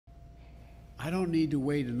I don't need to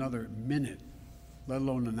wait another minute, let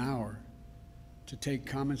alone an hour, to take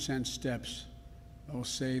common sense steps that will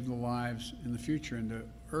save the lives in the future and to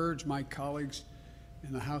urge my colleagues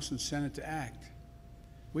in the House and Senate to act.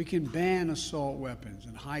 We can ban assault weapons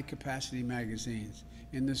and high capacity magazines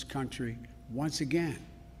in this country once again.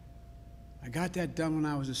 I got that done when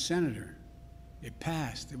I was a senator. It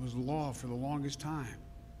passed. It was law for the longest time.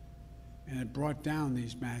 And it brought down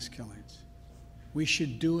these mass killings. We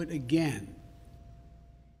should do it again.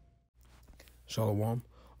 Shalom.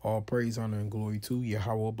 All praise, honor, and glory to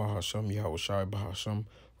Yahweh Bahasham, Yahweh Shai Bahasham,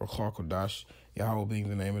 Rakha Kodash, Yahweh being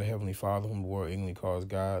the name of the Heavenly Father, whom the world ignorantly calls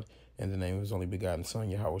God, and the name of his only begotten Son,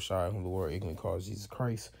 Yahweh Shai, whom the world ignorantly calls Jesus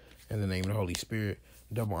Christ, and the name of the Holy Spirit.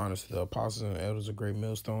 Double honors to the apostles and elders of great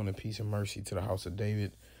millstone, and peace and mercy to the house of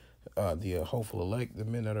David, the hopeful elect, the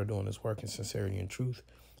men that are doing this work in sincerity and truth,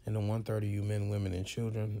 and the 130 you men, women, and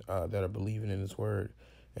children that are believing in his word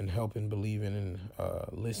and helping, believing, and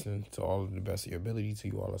listening to all of the best of your ability. To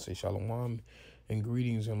you all, I say shalom and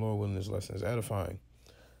greetings, and Lord willing, this lesson is edifying.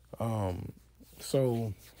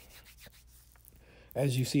 So,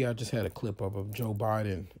 as you see, I just had a clip up of Joe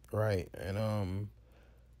Biden, right? And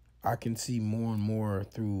I can see more and more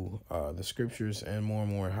through the scriptures and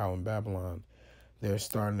more how in Babylon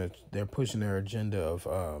they're pushing their agenda of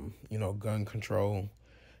gun control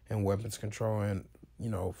and weapons control. And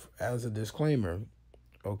as a disclaimer,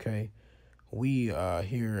 okay, we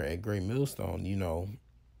here at Great Millstone,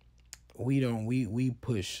 we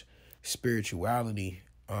push spirituality,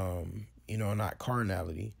 not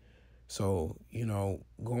carnality. So,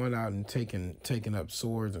 going out and taking up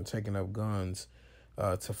swords and taking up guns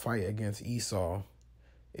to fight against Esau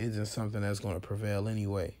isn't something that's going to prevail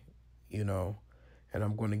anyway, and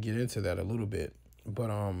I'm going to get into that a little bit.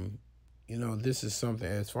 But, this is something,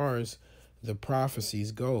 as far as the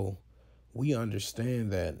prophecies go, we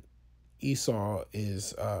understand that Esau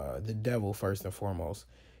is the devil first and foremost.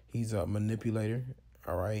 He's a manipulator,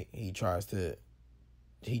 all right?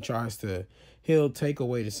 He'll take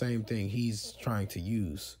away the same thing he's trying to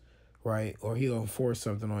use, right? Or he'll enforce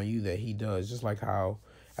something on you that he does, just like how,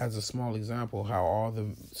 as a small example, how all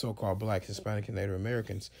the so-called Black, Hispanic, and Native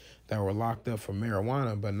Americans that were locked up for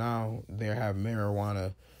marijuana, but now they have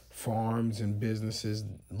marijuana farms and businesses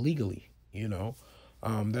legally,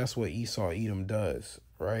 That's what Esau Edom does,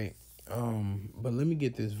 right? But let me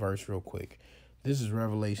get this verse real quick. This is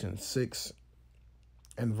Revelation 6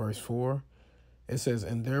 and verse 4. It says,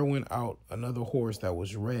 "And there went out another horse that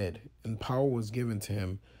was red, and power was given to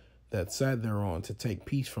him that sat thereon to take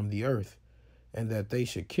peace from the earth, and that they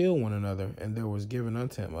should kill one another, and there was given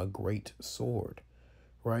unto him a great sword."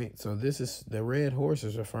 Right? So this is the red horse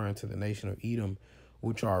is referring to the nation of Edom,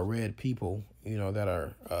 which are red people, that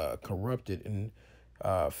are corrupted and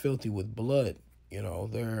filthy with blood.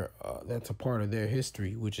 That's a part of their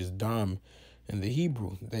history, which is Dam in the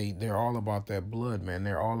Hebrew. They're all about that blood, man.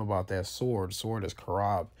 They're all about that sword. Sword is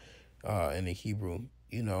karab in the Hebrew,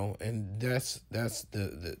 and that's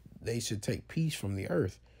the they should take peace from the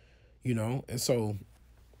earth, and so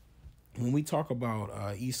when we talk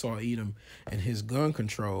about Esau Edom and his gun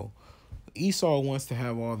control, Esau wants to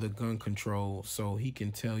have all the gun control so he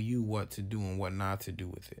can tell you what to do and what not to do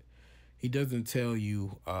with it. He doesn't tell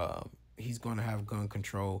you he's going to have gun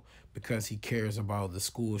control because he cares about the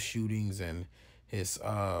school shootings and his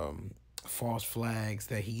false flags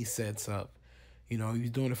that he sets up.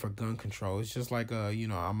 He's doing it for gun control. It's just like,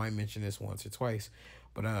 I might mention this once or twice,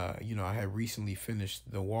 but, I had recently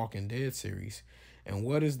finished the Walking Dead series. And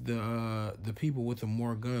what is the people with the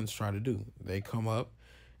more guns try to do? They come up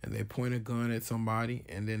and they point a gun at somebody,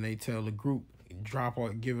 and then they tell the group,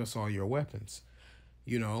 give us all your weapons.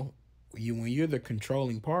 When you're the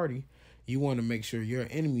controlling party, you want to make sure your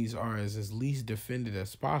enemies are as least defended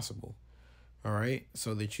as possible. All right.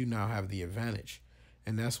 So that you now have the advantage.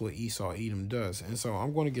 And that's what Esau Edom does. And so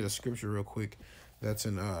I'm going to get a scripture real quick. That's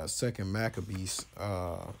in 2 Maccabees,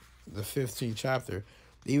 the 15th chapter.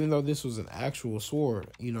 Even though this was an actual sword,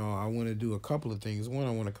 I want to do a couple of things. One,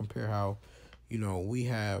 I want to compare how, we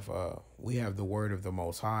have the word of the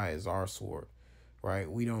Most High as our sword, right?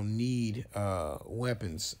 We don't need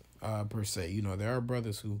weapons per se. There are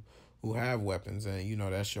brothers who have weapons, and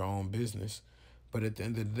that's your own business. But at the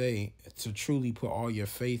end of the day, to truly put all your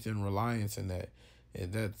faith and reliance in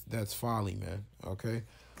that's folly, man. Okay,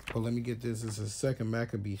 but let me get this. This is 2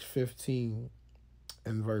 Maccabees 15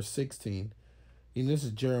 and verse 16. This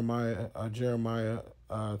is Jeremiah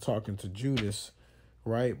talking to Judas,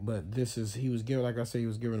 right? But he was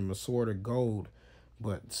given him a sword of gold.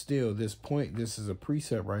 But still, this is a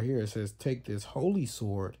precept right here. It says, "Take this holy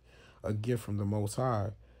sword, a gift from the Most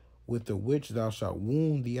High, with the which thou shalt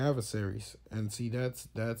wound the adversaries. And see, that's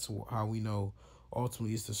how we know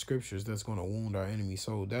ultimately it's the scriptures that's going to wound our enemies.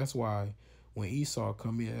 So that's why when Esau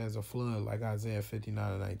come in as a flood, like Isaiah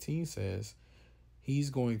 59:19 says, he's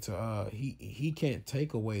going to he can't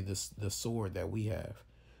take away the sword that we have,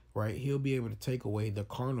 right? He'll be able to take away the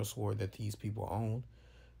carnal sword that these people own,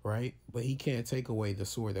 right? But he can't take away the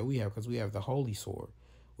sword that we have, because we have the holy sword.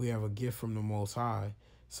 We have a gift from the Most High,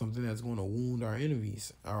 something that's going to wound our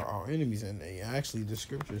enemies, our enemies. And actually the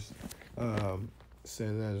scriptures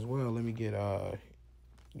says that as well. Let me get I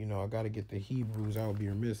got to get the Hebrews. I would be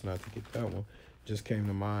remiss not to get that one. Just came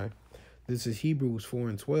to mind. This is Hebrews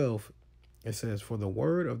 4:12. It says, for the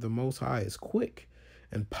word of the Most High is quick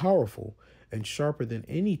and powerful and sharper than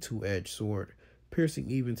any two-edged sword, piercing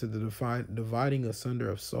even to the dividing asunder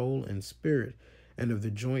of soul and spirit and of the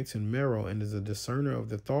joints and marrow, and is a discerner of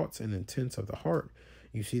the thoughts and intents of the heart.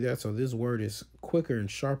 You see that? So this word is quicker and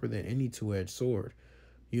sharper than any two-edged sword,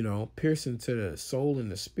 piercing to the soul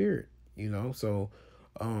and the spirit, So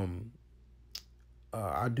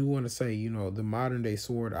I do want to say, the modern day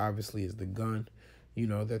sword obviously is the gun,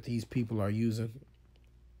 that these people are using.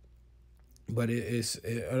 But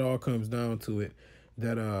it all comes down to it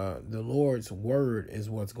that the Lord's word is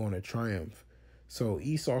what's going to triumph. So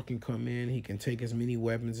Esau can come in, he can take as many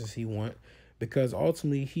weapons as he want, because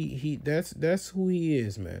ultimately he that's who he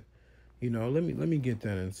is, man. Let me get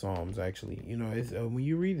that in Psalms actually. It's when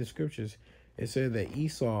you read the scriptures, it said that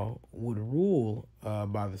Esau would rule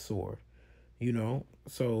by the sword.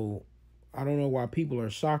 So I don't know why people are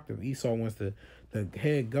shocked if Esau wants the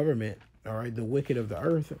head government, all right, the wicked of the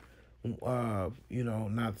earth.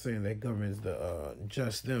 Not saying that government is the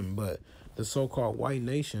just them, but the so-called white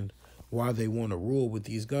nation, why they want to rule with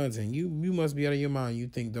these guns. And you must be out of your mind. You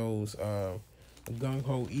think those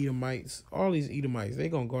gung-ho Edomites, all these Edomites, they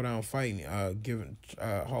gonna go down fighting, trying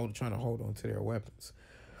to hold on to their weapons.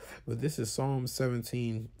 But this is Psalm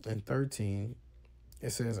 17:13. It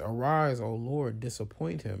says, arise, O Lord,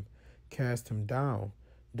 disappoint him, cast him down,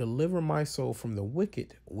 deliver my soul from the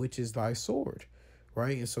wicked, which is thy sword.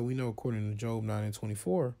 Right. And so we know, according to Job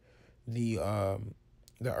 9:24, the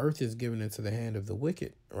earth is given into the hand of the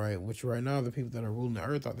wicked. Right. Which right now the people that are ruling the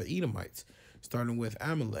earth are the Edomites, starting with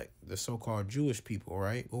Amalek, the so-called Jewish people.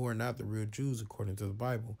 Right. Who are not the real Jews, according to the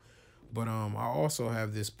Bible. But I also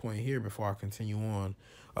have this point here before I continue on.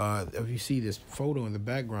 If you see this photo in the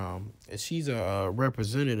background, she's a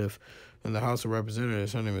representative in the House of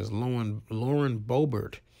Representatives. Her name is Lauren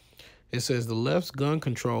Boebert. It says the left's gun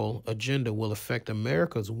control agenda will affect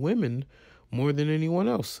America's women more than anyone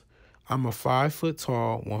else. I'm a 5 foot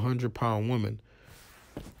tall, 100-pound woman.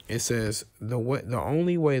 It says the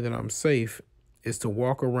only way that I'm safe is to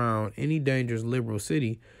walk around any dangerous liberal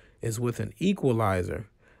city is with an equalizer.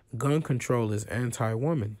 Gun control is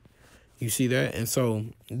anti-woman. You see that? And so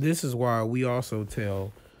this is why we also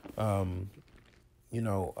tell, of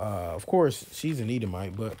course, she's an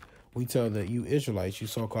Edomite, but we tell that you Israelites, you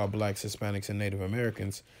so-called blacks, Hispanics, and Native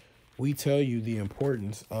Americans, we tell you the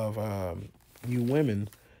importance of you women,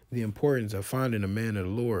 the importance of finding a man of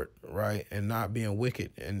the Lord, right, and not being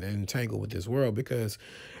wicked and entangled with this world, because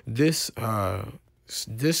this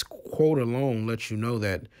quote alone lets you know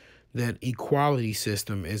that equality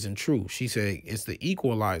system isn't true. She said it's the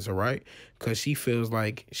equalizer, right? Because she feels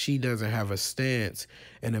like she doesn't have a stance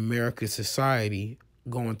in America's society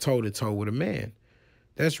going toe-to-toe with a man.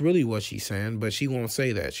 That's really what she's saying, but she won't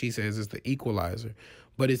say that. She says it's the equalizer,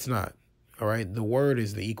 but it's not. All right. The word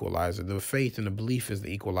is the equalizer. The faith and the belief is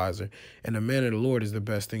the equalizer. And the man of the Lord is the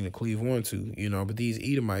best thing to cleave on to, but these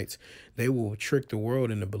Edomites, they will trick the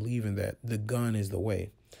world into believing that the gun is the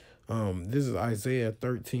way. This is Isaiah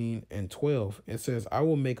 13:12. It says, I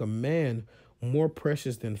will make a man more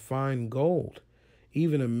precious than fine gold,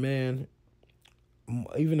 even a man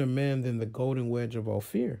than the golden wedge of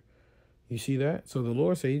Ophir. You see that? So the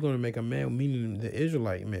Lord said he's going to make a man, meaning the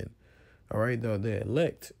Israelite men, all right, the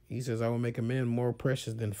elect. He says, I will make a man more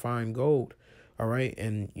precious than fine gold, all right?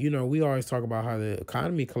 And, we always talk about how the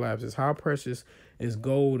economy collapses. How precious is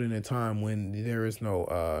gold in a time when there is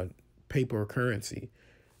no paper currency?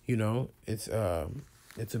 It's a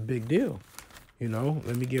big deal.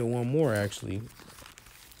 Let me get one more, actually.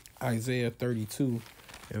 Isaiah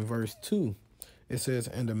 32:2. It says,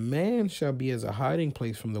 and a man shall be as a hiding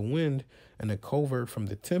place from the wind, and a covert from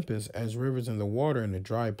the tempest, as rivers in the water in a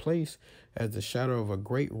dry place, as the shadow of a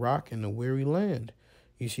great rock in a weary land.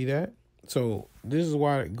 You see that? So this is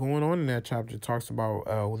why going on in that chapter talks about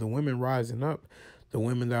the women rising up, the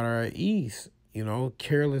women that are at ease,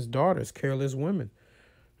 careless daughters, careless women.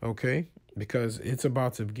 Okay? Because it's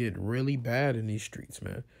about to get really bad in these streets,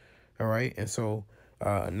 man. All right? And so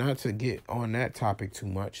Not to get on that topic too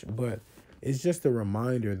much, but it's just a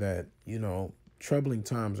reminder that, troubling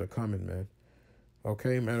times are coming, man.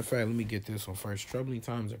 Okay, matter of fact, let me get this one first. Troubling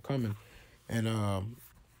times are coming, and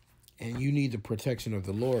you need the protection of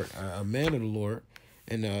the Lord, a man of the Lord,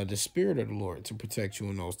 and the Spirit of the Lord to protect you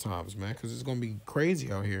in those times, man. Because it's gonna be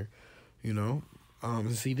crazy out here, you know.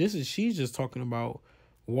 See, she's just talking about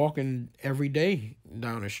walking every day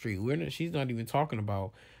down the street. She's not even talking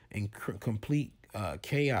about in complete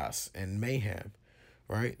chaos and mayhem,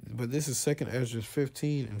 right? But this is Second Ezra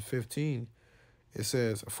 15:15. It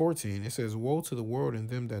says 14. It says, "Woe to the world and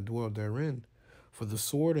them that dwell therein, for the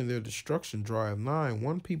sword and their destruction draweth nigh.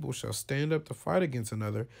 One people shall stand up to fight against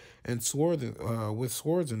another, and with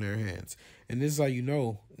swords in their hands." And this is how you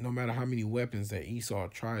know, no matter how many weapons that Esau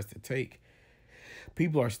tries to take,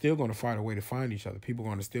 people are still going to find a way to find each other. People are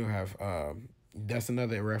going to still have. That's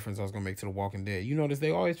another reference I was going to make to The Walking Dead. You notice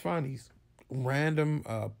they always find these random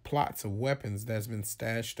plots of weapons that's been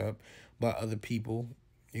stashed up by other people,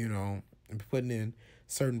 and putting in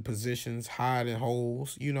certain positions, hiding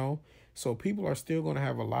holes, So people are still going to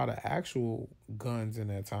have a lot of actual guns in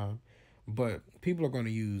that time, but people are going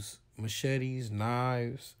to use machetes,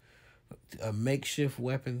 knives, makeshift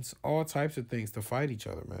weapons, all types of things to fight each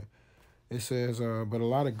other, man. It says, but a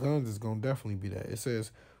lot of guns is going to definitely be that. It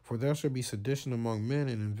says, "For there shall be sedition among men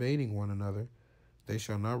and invading one another. They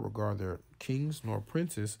shall not regard their kings nor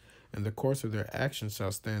princes, and the course of their actions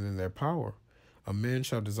shall stand in their power. A man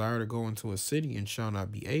shall desire to go into a city and shall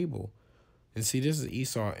not be able." And see, this is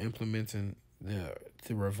Esau implementing the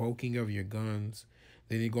revoking of your guns.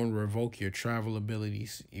 Then you're going to revoke your travel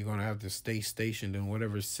abilities. You're going to have to stay stationed in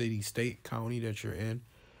whatever city, state, county that you're in.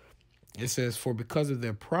 It says, "For because of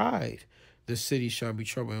their pride, the city shall be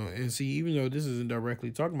troubled." And see, even though this isn't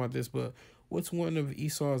directly talking about this, but what's one of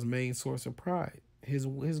Esau's main source of pride? His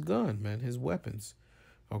gun, man, his weapons,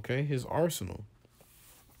 okay, his arsenal.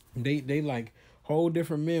 They like whole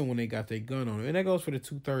different men when they got their gun on them. And that goes for the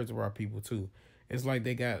 2/3 of our people too. It's like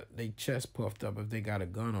they got their chest puffed up if they got a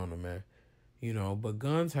gun on them, man. But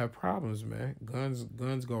guns have problems, man.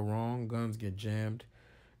 Guns go wrong. Guns get jammed.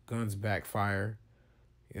 Guns backfire.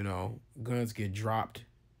 Guns get dropped.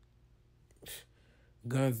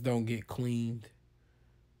 Guns don't get cleaned.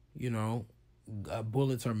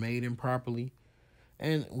 Bullets are made improperly.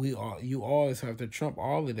 And you always have to trump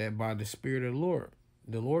all of that by the Spirit of the Lord.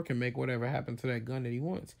 The Lord can make whatever happen to that gun that he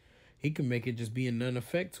wants. He can make it just be in none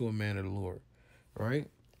effect to a man of the Lord, right?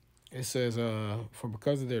 It says, "For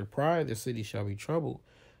because of their pride, the city shall be troubled.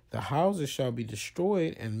 The houses shall be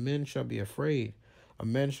destroyed, and men shall be afraid. A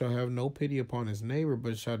man shall have no pity upon his neighbor,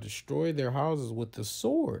 but shall destroy their houses with the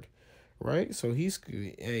sword," right? So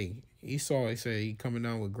Esau, he said, he coming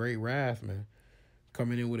down with great wrath, man.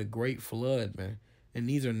 Coming in with a great flood, man. And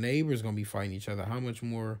these are neighbors going to be fighting each other. How much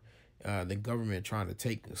more the government trying to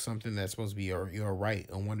take something that's supposed to be your right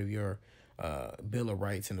on one of your Bill of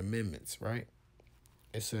Rights and amendments, right?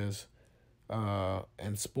 It says,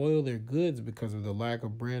 "And spoil their goods because of the lack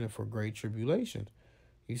of bread and for great tribulation."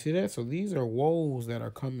 You see that? So these are woes that are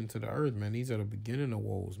coming to the earth, man. These are the beginning of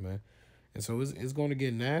woes, man. And so it's going to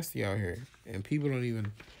get nasty out here. And people don't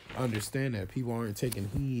even understand that. People aren't taking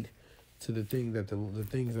heed to the things that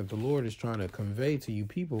the Lord is trying to convey to you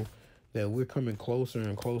people, that we're coming closer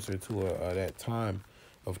and closer to that time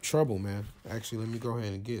of trouble, man. Actually, let me go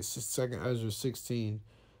ahead and get 2 Ezra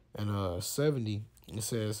 16:70. It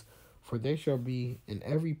says, "For there shall be in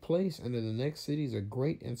every place and in the next cities a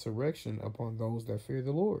great insurrection upon those that fear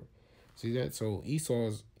the Lord." See that? So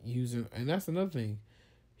Esau's using, and that's another thing.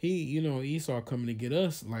 Esau coming to get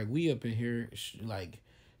us, like we up in here, like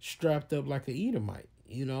strapped up like an Edomite.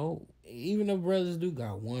 Even though brothers do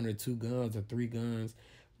got 1 or 2 guns or 3 guns,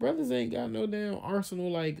 brothers ain't got no damn arsenal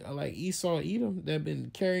like Esau Edom that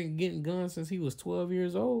been getting guns since he was 12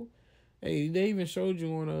 years old. Hey, they even showed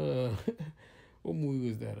you on what movie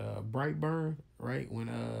was that? Brightburn, right? When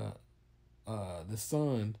the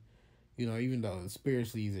son, even though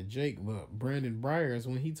spiritually he's a Jake, but Brandon Briers,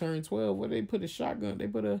 when he turned 12, what they put a shotgun, they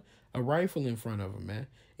put a rifle in front of him, man.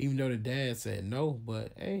 Even though the dad said no,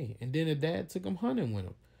 but hey, and then the dad took him hunting with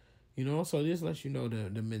him. So this lets you know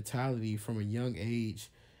the mentality from a young age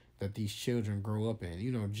that these children grow up in.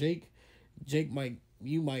 You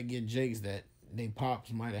might get Jakes that they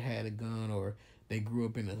pops might have had a gun, or they grew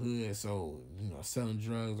up in the hood, so selling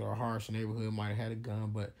drugs or a harsh neighborhood might have had a gun,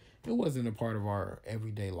 but it wasn't a part of our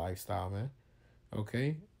everyday lifestyle, man.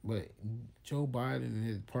 Okay, but Joe Biden and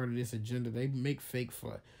his part of this agenda, they make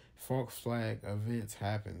false flag events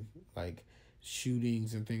happen, like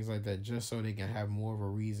shootings and things like that, just so they can have more of a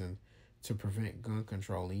reason to prevent gun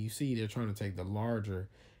control. And you see, they're trying to take the larger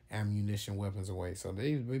ammunition weapons away. So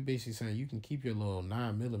they basically saying you can keep your little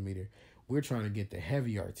 9mm. We're trying to get the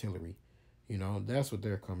heavy artillery. You know, that's what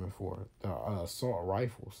they're coming for. The assault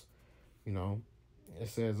rifles. You know, it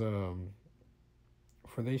says,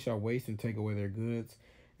 for they shall waste and take away their goods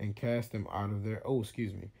and cast them out of their. Oh,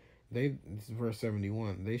 excuse me. This is verse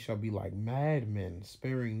 71. They shall be like madmen,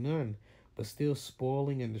 sparing none, but still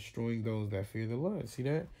spoiling and destroying those that fear the Lord. See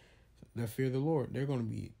that? That fear the Lord. They're going to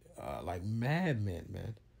be like madmen,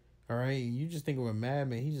 man. All right? You just think of a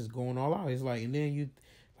madman. He's just going all out. He's like, and then you,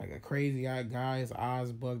 like a crazy eyed guy, his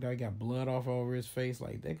eyes bugged out, got blood off over his face.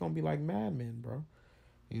 Like, they're going to be like madmen, bro.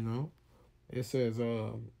 You know? It says,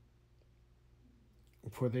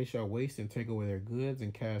 for they shall waste and take away their goods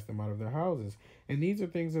and cast them out of their houses. And these are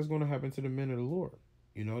things that's going to happen to the men of the Lord.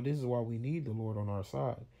 You know, this is why we need the Lord on our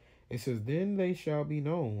side. It says, then they shall be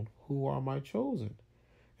known who are my chosen,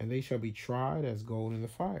 and they shall be tried as gold in the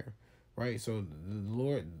fire. Right? So the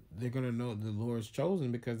Lord, they're going to know the Lord's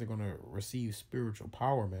chosen because they're going to receive spiritual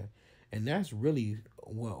power, man. And that's really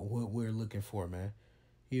what we're looking for, man.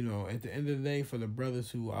 You know, at the end of the day, for the brothers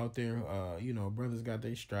who out there, you know, brothers got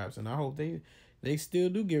their straps, and I hope they still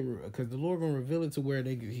do get, because the Lord gonna reveal it to where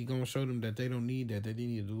he gonna show them that they don't need that they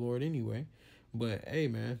need the Lord anyway. But hey,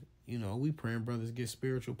 man, you know, we praying brothers get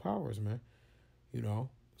spiritual powers, man. You know,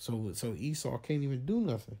 so Esau can't even do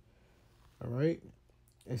nothing. All right,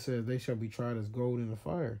 it says they shall be tried as gold in the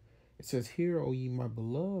fire. It says, hear, O ye my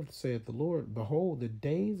beloved, saith the Lord, behold, the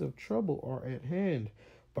days of trouble are at hand,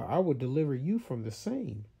 but I will deliver you from the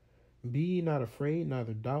same. Be ye not afraid,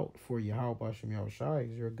 neither doubt, for Yahweh Bashem Yahushai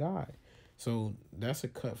is your God. So that's a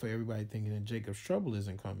cut for everybody thinking that Jacob's trouble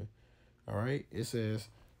isn't coming. All right. It says,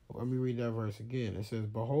 let me read that verse again. It says,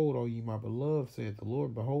 behold, O ye my beloved, saith the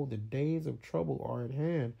Lord, behold, the days of trouble are at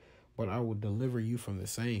hand, but I will deliver you from the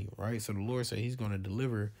same. Right. So the Lord said he's going to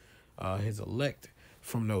deliver his elect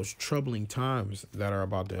from those troubling times that are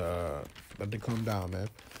about to come down, man.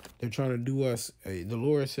 They're trying to do us. The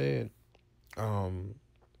Lord said,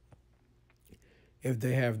 if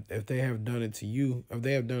they have done it to you, if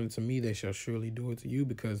they have done it to me, they shall surely do it to you,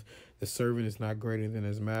 because the servant is not greater than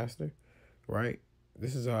his master. Right?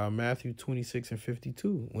 This is Matthew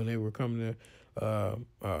 26:52, when they were coming to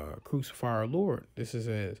crucify our Lord. This is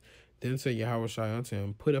says, then said Yahushua unto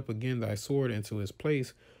him, put up again thy sword into his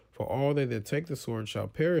place, for all they that take the sword shall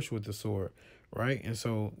perish with the sword. Right? And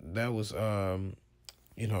so that was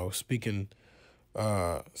you know, speaking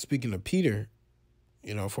of Peter,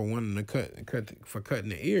 you know, for wanting to cutting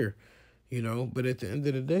the ear, you know. But at the end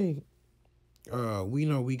of the day, we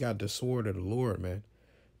know we got the sword of the Lord, man.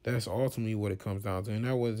 That's ultimately what it comes down to. And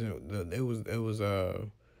that wasn't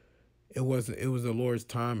it was the Lord's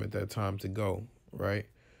time at that time to go, right?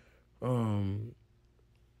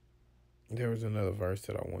 There was another verse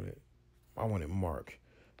that I wanted Mark,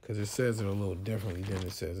 because it says it a little differently than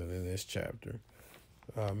it says it in this chapter.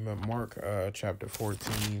 Mark chapter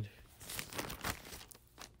 14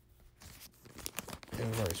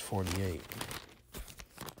 and verse 48.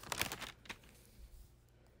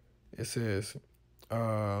 It says,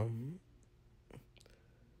 and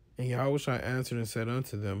Yahushua answered and said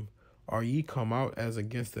unto them, are ye come out as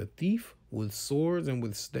against a thief with swords and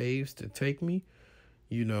with staves to take me?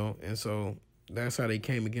 You know, and so that's how they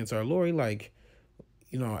came against our Lord. Like,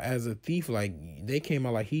 you know, as a thief, like they came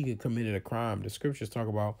out like he had committed a crime. The scriptures talk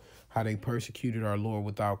about how they persecuted our Lord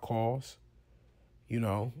without cause. You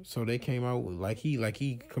know, so they came out like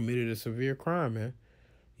he committed a severe crime, man.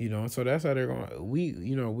 You know, so that's how they're going.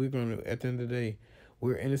 We're going to, at the end of the day,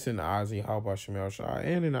 we're innocent in the eyes of Yahweh Shemel Shai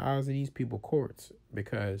and in the eyes of these people courts,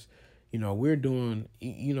 because, you know, we're doing,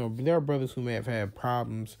 you know, there are brothers who may have had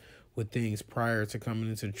problems with things prior to coming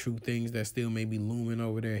into the truth, things that still may be looming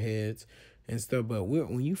over their heads and stuff. But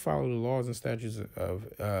when you follow the laws and statutes of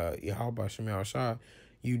Yahweh Shemel Shai,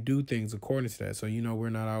 you do things according to that. So, you know, we're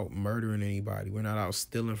not out murdering anybody. We're not out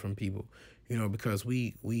stealing from people, you know, because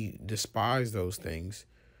we despise those things,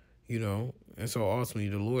 you know. And so ultimately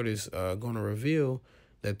the Lord is going to reveal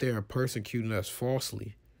that they are persecuting us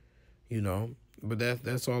falsely, you know. But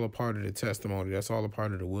that's all a part of the testimony. That's all a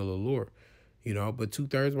part of the will of the Lord, you know. But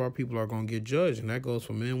 2/3 of our people are going to get judged, and that goes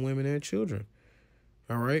for men, women, and children.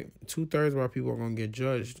 All right? 2/3 of our people are going to get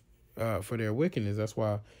judged for their wickedness. That's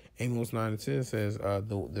why Amos 9:10 says,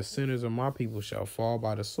 the sinners of my people shall fall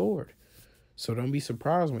by the sword. So don't be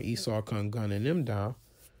surprised when Esau come gunning them down.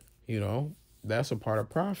 You know, that's a part of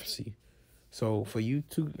prophecy. So for you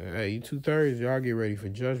 2/3, y'all get ready for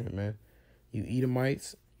judgment, man. You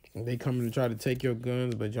Edomites, they coming to try to take your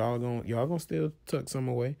guns, but y'all gonna still tuck some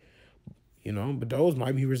away. You know, but those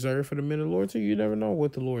might be reserved for the men of the Lord too. You never know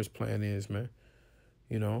what the Lord's plan is, man.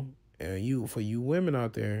 You know, And for you women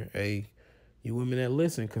out there, hey, you women that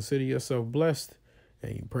listen, consider yourself blessed,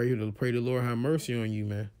 and you pray the Lord have mercy on you,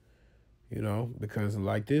 man. You know, because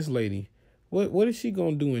like this lady, what is she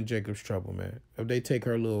gonna do in Jacob's trouble, man? If they take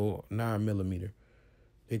her little 9mm,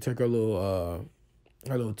 they take her little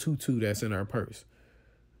tutu that's in her purse.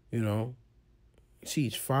 You know,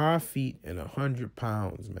 she's 5 feet and 100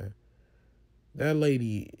 pounds, man. That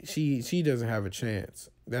lady, she doesn't have a chance.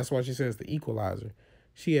 That's why she says the equalizer.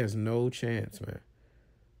 She has no chance, man.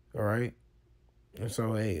 All right. And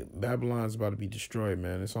so, hey, Babylon's about to be destroyed,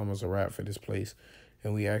 man. It's almost a wrap for this place.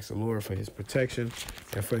 And we ask the Lord for his protection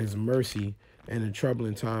and for his mercy in the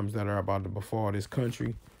troubling times that are about to befall this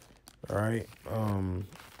country. All right.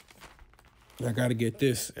 I got to get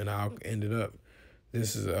this, and I'll end it up.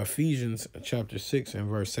 This is Ephesians chapter 6 and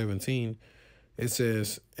verse 17. It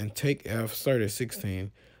says, and start at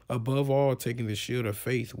 16. Above all, taking the shield of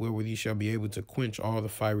faith, wherewith ye shall be able to quench all the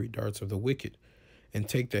fiery darts of the wicked, and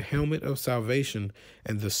take the helmet of salvation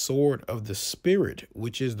and the sword of the Spirit,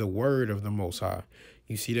 which is the word of the Most High.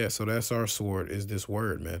 You see that? So that's our sword, is this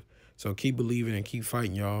word, man. So keep believing and keep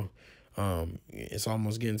fighting, y'all. It's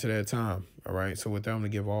almost getting to that time. All right. So with that, I'm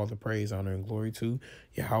going to give all the praise, honor, and glory to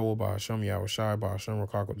Yahweh, Ba'ashem, Yahweh Shai, Ba'ashem,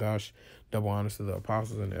 Rakakodash. Double honors to the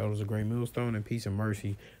apostles and the elders of Great Millstone, and peace and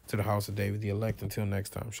mercy to the house of David, the elect. Until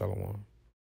next time, Shalom.